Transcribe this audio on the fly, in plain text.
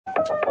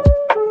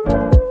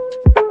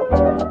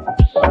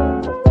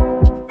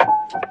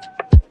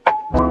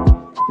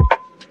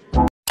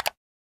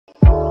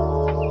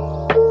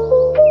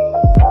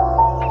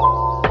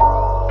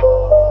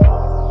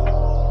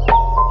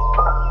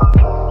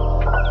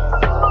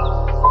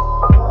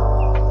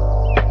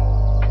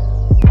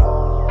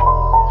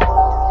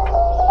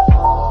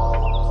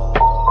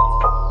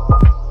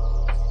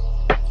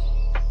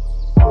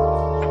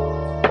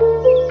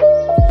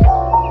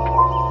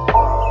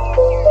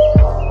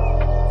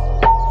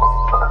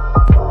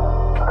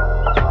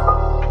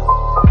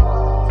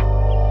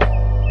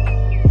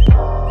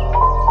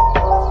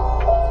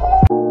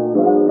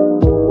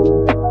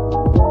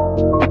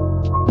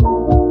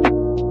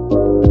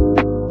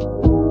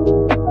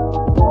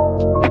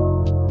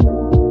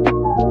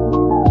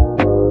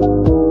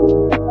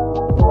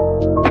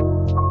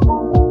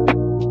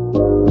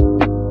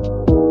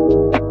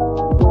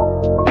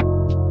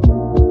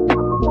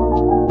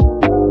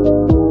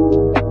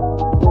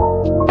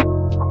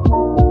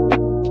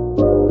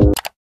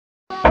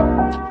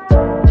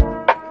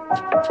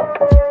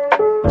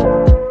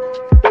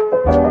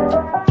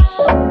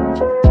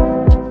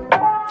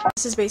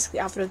This is basically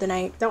outfit of the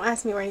night. Don't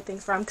ask me where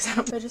anything's from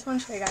because I just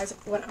want to show you guys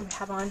what I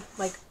have on,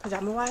 like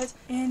pajama wise,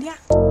 and yeah.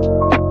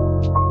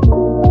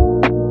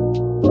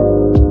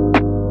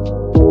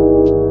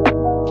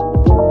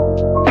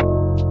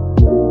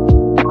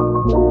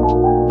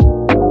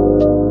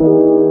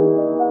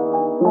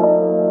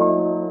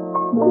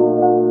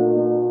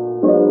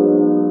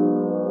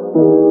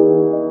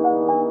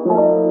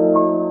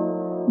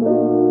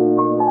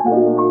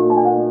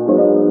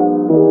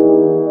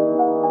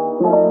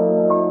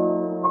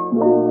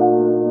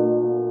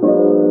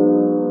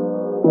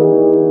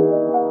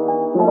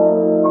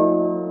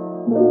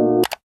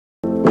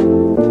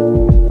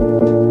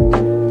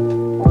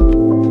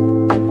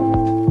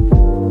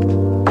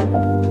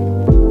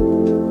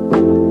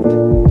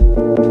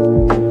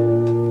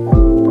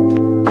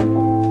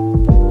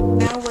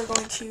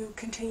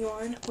 Continue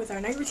on with our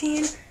night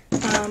routine.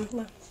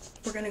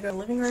 We're gonna go to the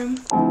living room.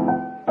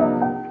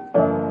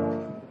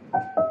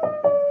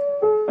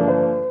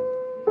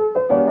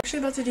 I'm actually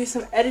about to do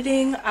some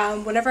editing.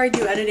 Whenever I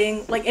do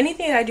editing, like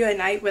anything that I do at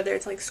night, whether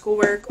it's like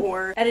schoolwork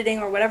or editing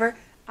or whatever,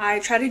 I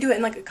try to do it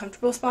in like a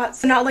comfortable spot,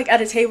 so not like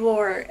at a table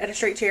or at a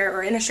straight chair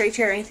or in a straight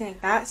chair or anything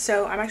like that.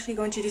 So I'm actually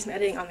going to do some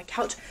editing on the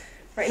couch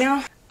right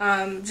now,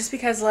 just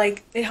because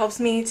like it helps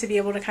me to be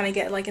able to kind of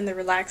get like in the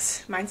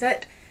relaxed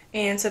mindset,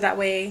 and so that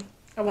way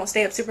I won't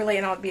stay up super late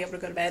and I'll be able to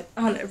go to bed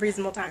on a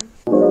reasonable time.